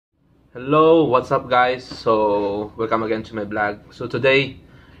Hello, what's up guys? So welcome again to my vlog. So today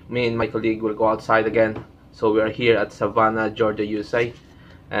me and my colleague will go outside again. So we are here at Savannah, Georgia, USA,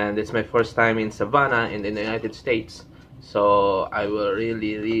 and it's my first time in Savannah in the United States. So I will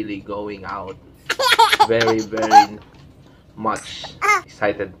really going out. Very much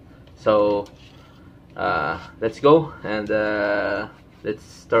excited. So let's go and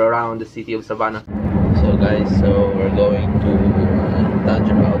let's tour around the city of Savannah. So guys, so we're going to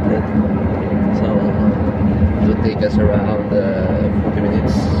Dungeon Outlet. So it will take us around 40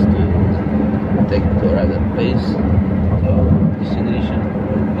 minutes to take to arrive at that place. So destination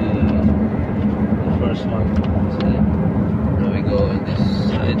will be the first one. So now we go in this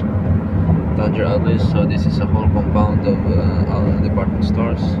side, Dungeon Outlet. So this is a whole compound of department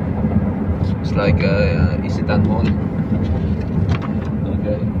stores. It's like Isitan Mall.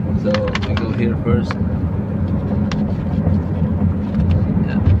 Okay, so we go here first.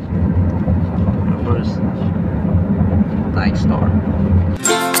 First Nike store.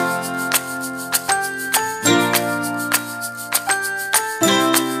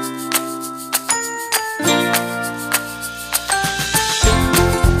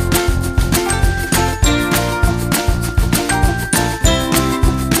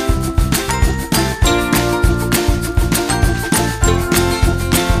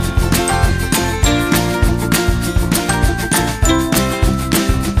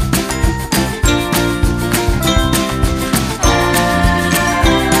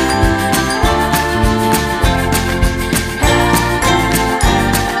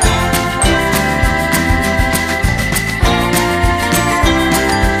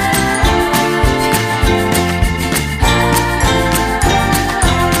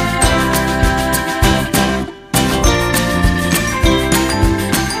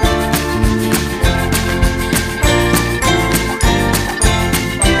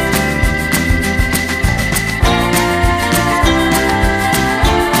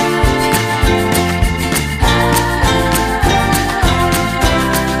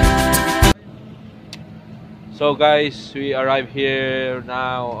 So guys, we arrive here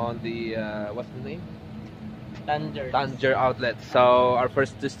now on the what's the name? Tanger Outlet. So our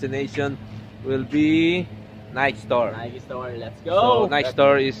first destination will be Nike store. Nike store, let's go. So Nike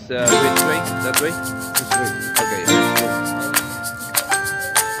store is which way? That way? This way. Okay, let's go.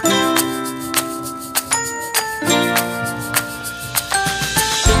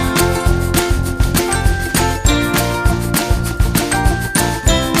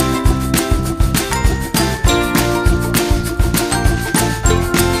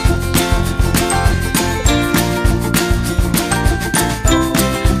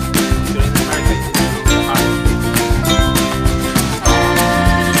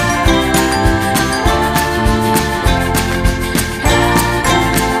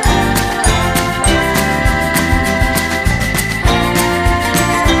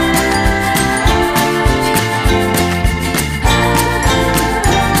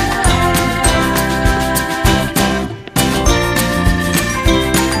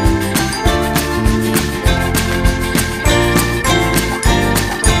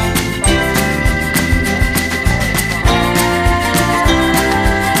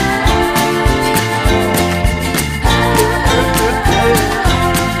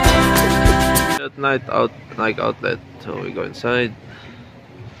 Nike outlet. So we go inside.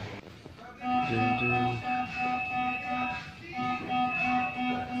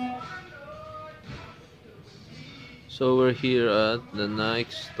 So we're here at the Nike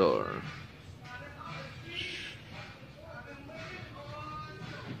store.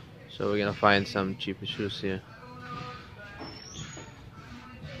 So we're gonna find some cheap shoes here.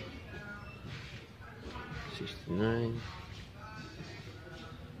 69.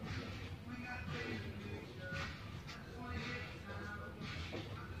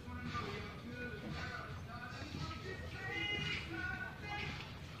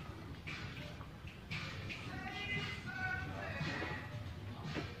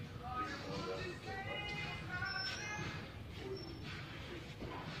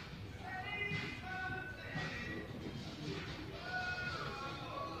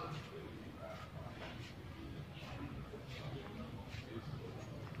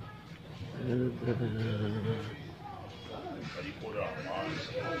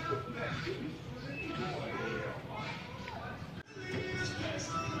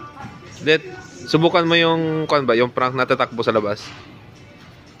 Let subukan mo yung yung prank na tatakbo sa labas.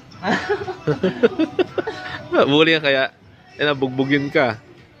 Buli yan kaya bugbugin ka.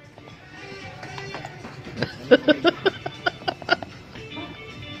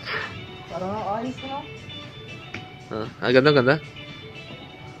 Parang ayos na. Ganda.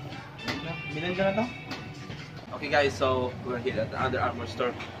 Bilan ka na to? Okay guys, so we're here at the Under Armour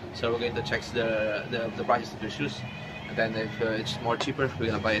store. So we're going to check the prices of the shoes. And then if it's more cheaper,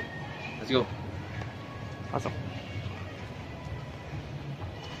 we're gonna buy it. Let's go. Pasok.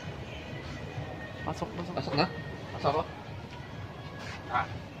 Pasok. Pasok na? Pasok ako? Ah,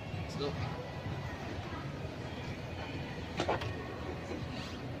 let's go.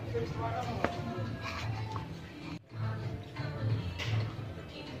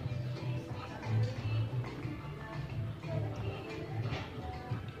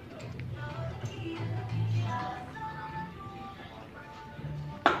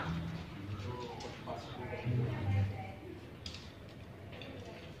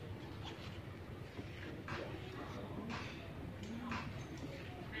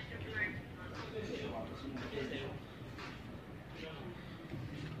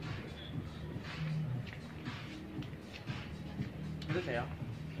 Ito sa'yo?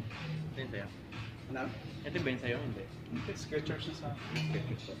 Ito yung sa'yo? Ano? Ito ba yung sa'yo? Hindi. Ito Skechers na sa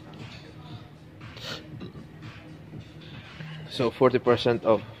So 40%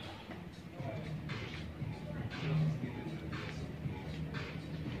 off.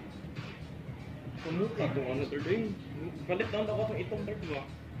 Kumuka itong ano third day. Palit down ako itong itong third ba?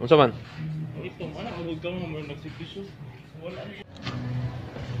 Unsa man? Itong ano, huwag kang nagsipisyo. Wala.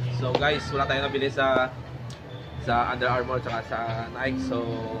 So guys, wala tayong nabili sa Under Armour at sa Nike, so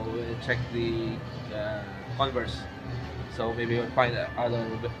we'll check the Converse. So maybe we'll find other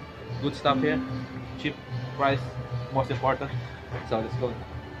good stuff here, cheap price, most important. So let's go.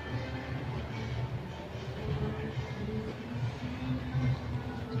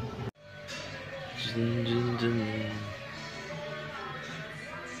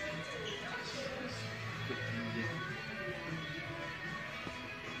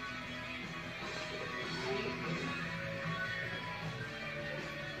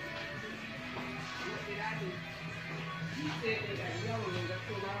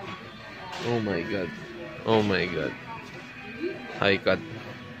 Oh my god. Oh my god. High cut.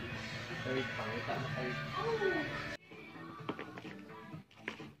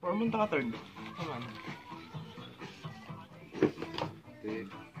 Or munta ka third. Come on. Okay.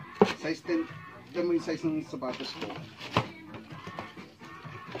 Size 10. Tignan mo yung size ng sapatos ko.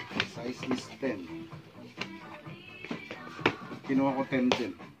 Size is 10. Kinuha ko 10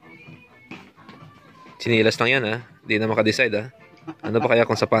 din. Sinilas lang yan ha. Hindi na makadecide ha. Ano pa kaya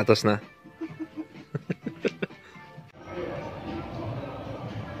kung sapatos na?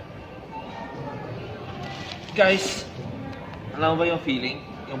 Guys, alam mo ba yung feeling?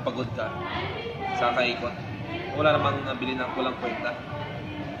 Yung pagod ka sa kaikot? Wala namang nabili ng kulang kwenta.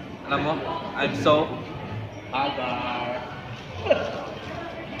 Alam mo, I'm so hagar.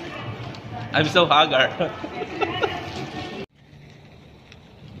 I'm so hagar.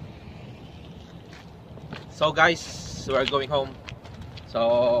 So guys, we're going home.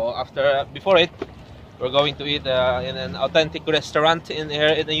 So before it, we're going to eat in an authentic restaurant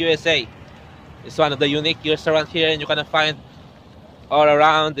here in the USA. It's one of the unique restaurants here, and you can find all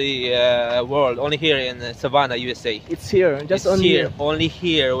around the world. Only here in Savannah, USA. It's here, just It's only here, only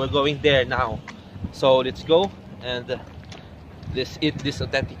here. We're going there now. So let's go and let's eat this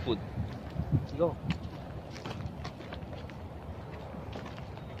authentic food. Let's go.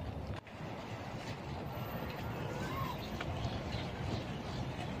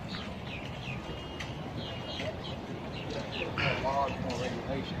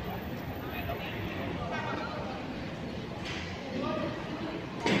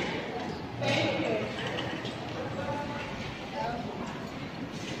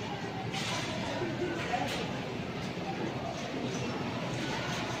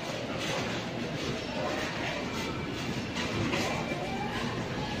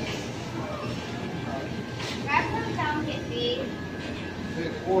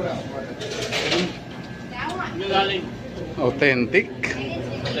 Authentic.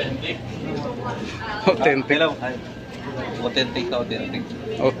 Authentic. Authentic. Hello. Authentic na authentic.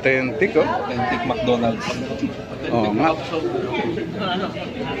 Authentic, oh. Authentic McDonald's. Oo nga.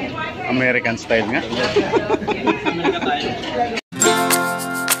 American style nga. Amerika tayo.